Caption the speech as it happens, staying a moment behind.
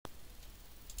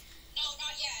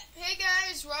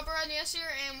Robert Rodneyes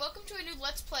here, and welcome to a new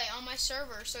Let's Play on my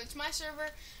server. So it's my server,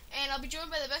 and I'll be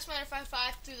joined by the best miner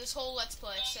 55 through this whole Let's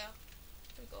Play. So,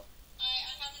 pretty cool.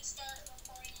 I haven't started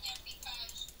recording yet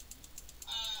because,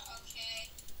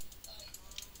 okay.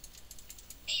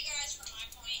 Hey, you guys, from my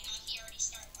point, he already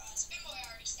started, Spinboy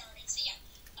already started, so yeah.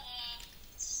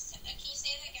 Can you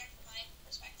say that again from my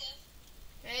perspective?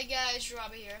 Hey guys,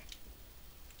 Robert here.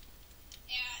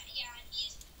 Yeah,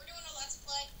 we're doing a Let's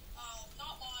Play,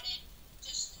 not modded,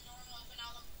 just normal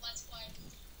vanilla Let's Play.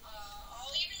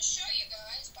 I'll even show you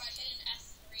guys by hitting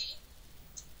F3.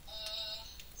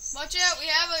 Watch out, we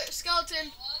have a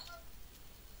skeleton.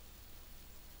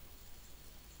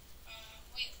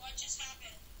 Wait, what just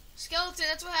happened? Skeleton,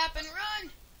 that's what happened.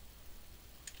 Run!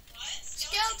 What?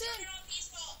 Skeleton! Turn on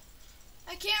peaceful.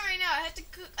 I can't right now.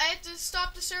 I have to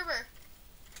stop the server.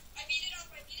 I beat it up,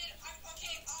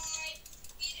 okay, I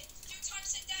beat it 2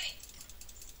 times a day.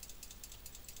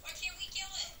 Why can't we kill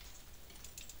it?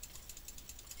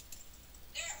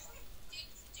 There, do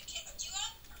you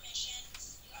have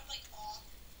permissions? Do you have, like, all?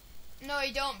 No,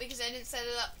 I don't, because I didn't set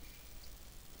it up.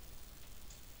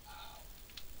 Oh.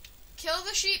 Kill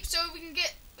the sheep so we can go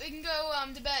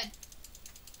to bed.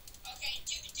 Okay,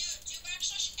 do /F,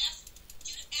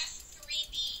 do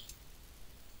F3B.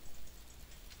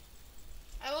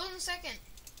 I will in a second.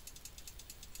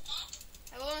 Huh?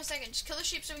 I will in a second. Just kill the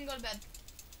sheep so we can go to bed.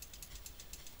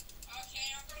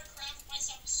 Okay, I'm gonna craft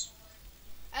myself a sword.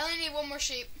 I only need one more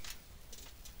sheep.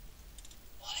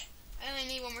 What? I only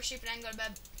need one more sheep and I can go to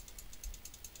bed.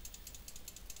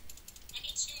 I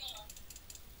need 2 more.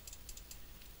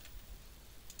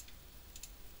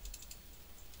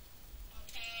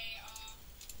 Okay,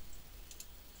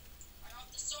 I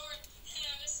got the sword.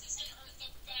 This isn't the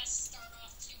best start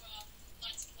off to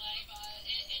Let's Play, but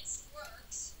it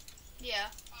works. Yeah.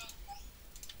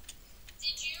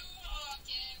 Did you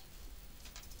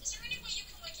is there any way you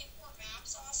can like import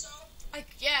maps also?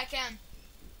 Yeah, I can.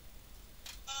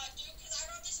 Dude, because I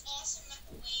got this awesome map.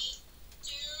 Wait,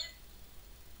 dude.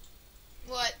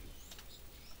 What?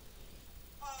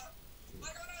 I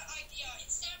got an idea.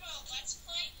 Instead of a Let's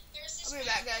Play, there's this I'll be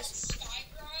map back, guys. called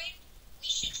Skygrind. We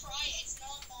should try it. It's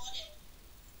not modded.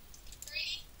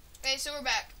 3. Okay, so we're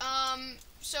back.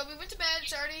 So we went to bed.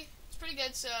 It's pretty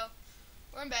good. So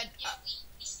we're in bed. Yeah,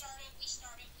 we started. We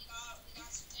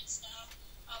got some good stuff.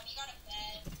 We got a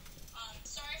bed.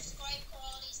 Sorry if Skype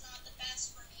quality's not the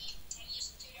best for me. I'm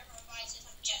using 2 different devices.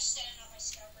 I'm just setting up my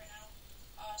stuff right now.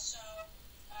 So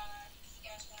if you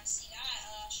guys want to see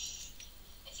that,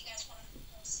 if you guys want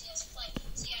to see us play,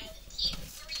 so yeah, we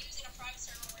were using a private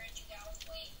server. Where did you go?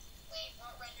 Wait,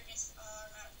 what rendered is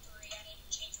map 3? I need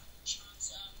to change my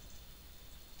chance up.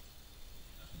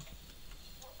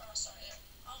 Oh, sorry.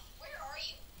 Where are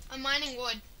you? I'm mining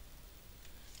wood.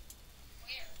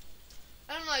 Where?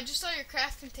 I don't know. I just saw your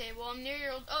crafting table. I'm near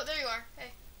your old. Oh, there you are.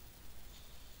 Hey.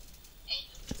 Hey,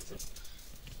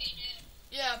 dude.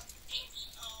 Yeah.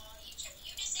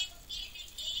 You disabled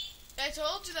PvP? I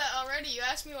told you that already. You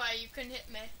asked me why you couldn't hit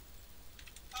me.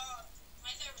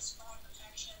 My favorite spawn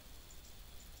protection.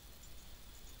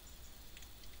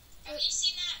 Have you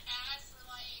seen that ad for,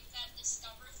 like, that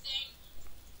Discover thing?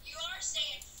 You are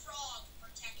saying frog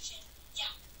protection.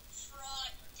 Yeah,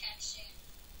 frog protection.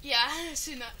 Yeah, I've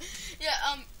seen that.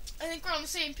 Yeah. I think we're on the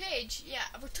same page. Yeah,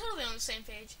 we're totally on the same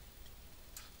page.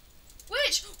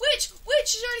 Witch!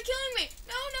 She's already killing me!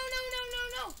 No!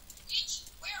 Bitch,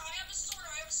 where? I have a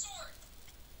sword.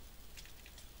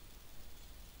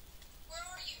 Where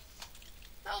are you?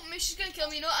 Help me! She's gonna kill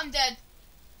me. No, I'm dead.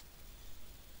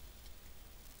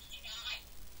 Did you die?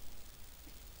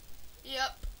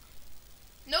 Yep.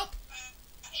 Nope.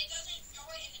 It doesn't show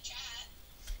it in the chat.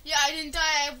 Yeah, I didn't die.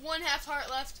 I have 1 half heart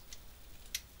left.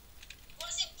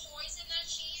 Was it poison that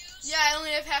she used? Yeah, I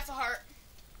only have half a heart.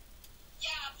 Yeah,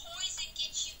 poison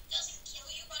doesn't kill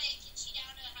you, but it gets you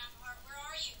down to half a heart. Where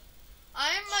are you?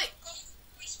 I'm like, Go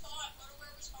respawn. Go to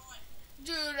where we spawn.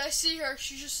 dude, I see her.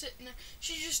 She's just sitting there.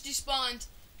 She just despawned.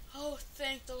 Oh,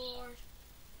 thank the Lord.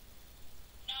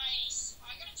 Nice.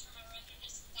 I gotta turn my render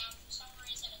distance down for some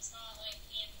reason. It's not like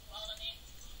being well to me.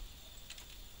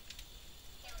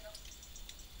 There we go.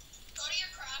 Go to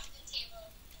your crafting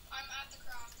table. I'm at the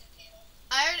crafting table.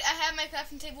 I have my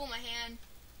crafting table in my hand.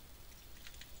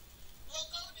 We'll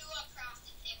go do a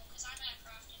crafting table because I'm at a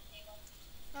crafting table.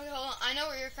 Okay, hold on. I know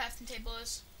where your crafting table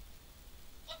is.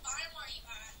 What biome are you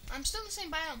at? I'm still in the same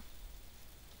biome.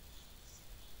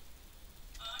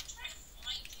 I'm trying to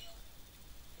find you.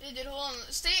 Hey, dude, hold on.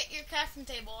 Stay at your crafting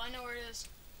table. I know where it is.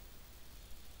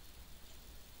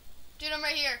 Dude, I'm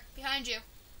right here. Behind you.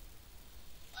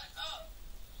 What? Oh,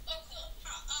 cool.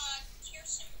 Here's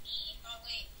some meat. Oh,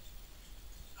 wait.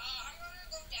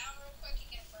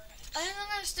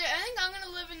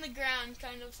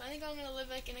 kind of. I think I'm gonna live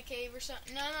like in a cave or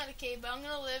something. No, not a cave, but I'm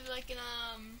gonna live like in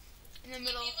the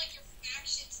middle. You mean like your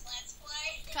factions Let's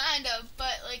Play? Kind of,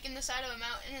 but like in the side of a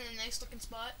mountain in a nice looking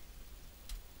spot.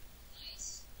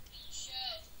 Nice. You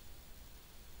should.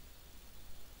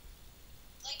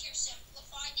 Like your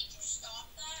simplified, did you stop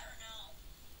that or no?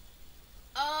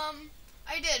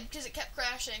 I did because it kept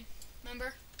crashing.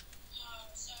 Remember? Oh,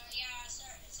 so yeah, so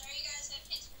you guys have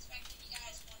his perspective. You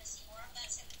guys want to see more of that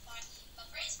simplified.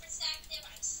 But for his perspective,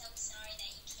 I'm so sorry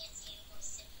that you can't see any more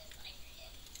simplified for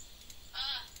him.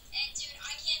 And dude,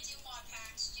 I can't do mod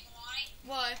packs. Do you know why?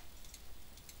 Why?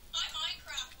 My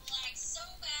Minecraft lags so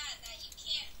bad that you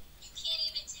can't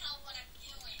even tell what I'm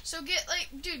doing. So get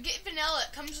dude, get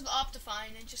vanilla. It comes with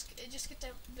Optifine and just get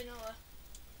the vanilla.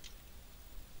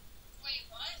 Wait,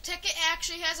 what? Tekkit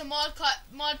actually has a mod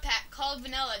pack called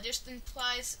Vanilla. It just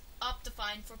implies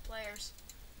Optifine for players.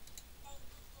 Oh,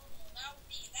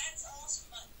 that's awesome.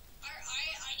 But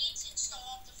I need to install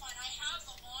Optifine. I have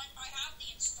the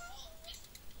installer with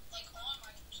like on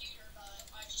my computer, but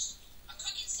I'm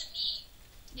cooking some meat.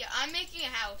 Yeah, I'm making a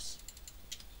house.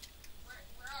 Where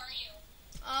are you?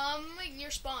 Like near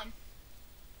spawn.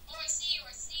 Oh, I see you.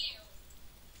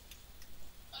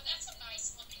 Oh, that's a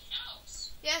nice looking house.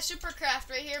 Yeah, Supercraft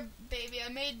right here, baby. I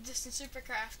made this in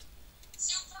Supercraft.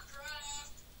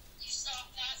 Supercraft. You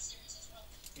stopped that series as well.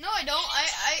 No, I don't.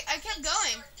 I kept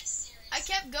going. Start this series. I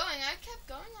kept going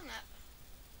on that.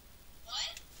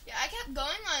 What? Yeah, I kept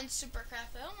going on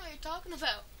Supercraft. I don't know what you're talking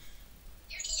about.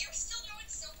 You're still doing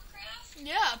Supercraft?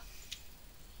 Yeah.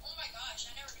 Oh my gosh,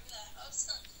 I never knew that. Oh,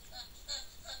 so, I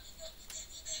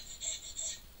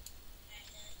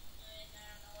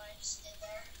don't know what I just did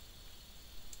there.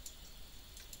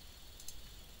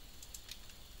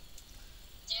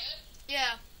 Dude,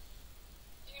 Yeah.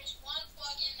 there's one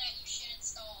plugin that you should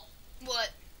install.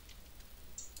 What?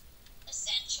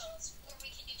 Essentials, or we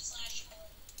can do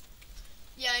 /home.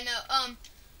 Yeah, I know.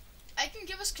 I can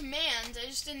give us commands. I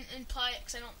just didn't imply it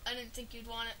because I didn't think you'd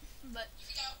want it. But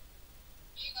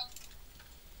Here you go.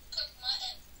 Cook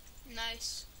mutton.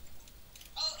 nice.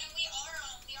 Oh, and we are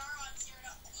on 0.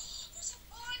 There's a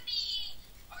bunny!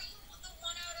 Are you the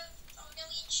one out of a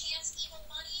million chance evil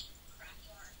bunny? Crap,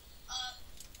 you are.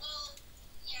 Well,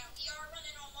 yeah, we are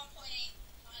running on 1.8.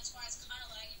 Well, that's why it's kind of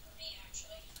laggy for me,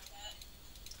 actually. I bet.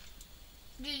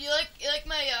 Dude, you like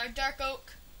my dark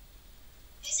oak?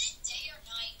 Is it day or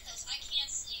night? Because I can't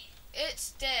see.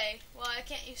 It's day. Why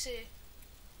can't you see?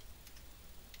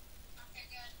 Okay,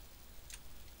 good.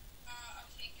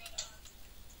 Okay, good.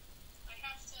 I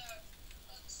have to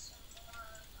put some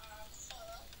more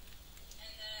coal,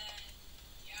 and then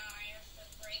yeah, I have to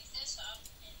break this up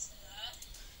into that.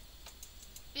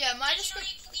 Yeah, my Did you know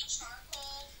description. you can get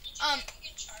charcoal? Did you know you can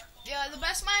get charcoal? Yeah, the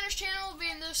Best Miners channel will be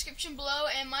in the description below,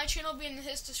 and my channel will be in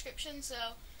his description.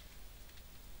 So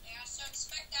Yeah, so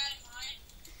expect that in mind.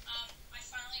 I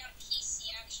finally got a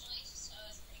PC actually, so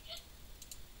that's pretty good.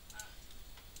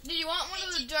 do you want one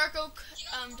of the dark oak Do you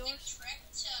know the doors? trick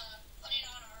to put it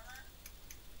on armor?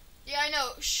 Yeah, I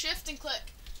know. Shift and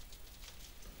click.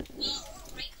 Or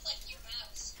right click your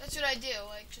mouse. That's what I do.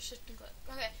 Like just shift and click.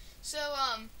 Okay. So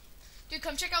dude,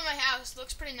 come check out my house. It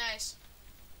looks pretty nice.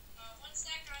 One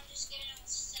sec, I'm just getting it all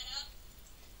set up.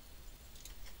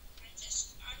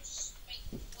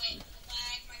 Wait,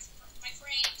 lag, my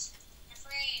frames.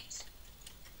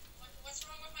 What's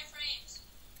wrong with my frames?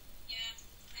 Yeah,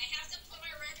 I have to put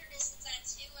my render distance at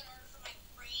 2 in order for my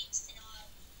frames to not,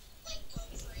 go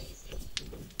crazy.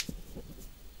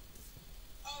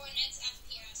 Oh, and it's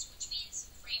FPS, which means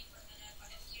frame per minute,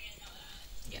 but if you didn't know that.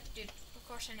 Yeah, dude. Of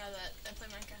course I know that. I play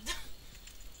Minecraft.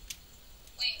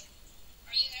 Wait,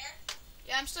 are you there?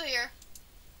 Yeah, I'm still here.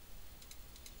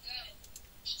 Good.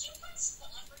 Did you put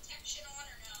spawn protection on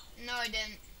or no? No, I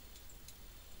didn't.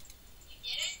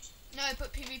 You didn't? No, I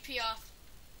put PvP off.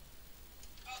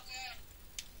 Oh, good.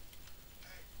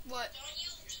 What? Don't you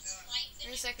like the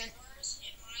In a second. doors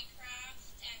in Minecraft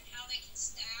and how they can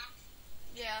stack?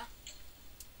 Yeah.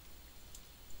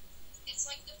 It's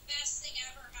like the best thing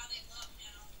ever how they look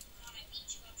now. Come on, I beat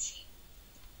you up, sheep.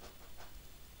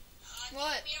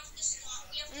 What? We have to swap.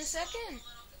 In a second. A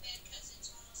little bit because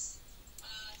it's almost,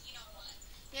 you know what.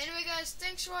 Yeah, anyway, guys,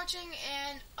 thanks for watching,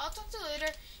 and I'll talk to you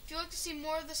later. If you'd like to see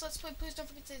more of this Let's Play, please don't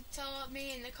forget to tell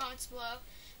me in the comments below.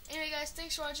 Anyway, guys,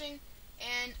 thanks for watching,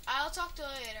 and I'll talk to you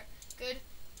later.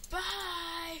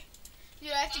 Goodbye.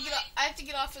 Dude, I have to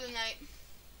get off for the night.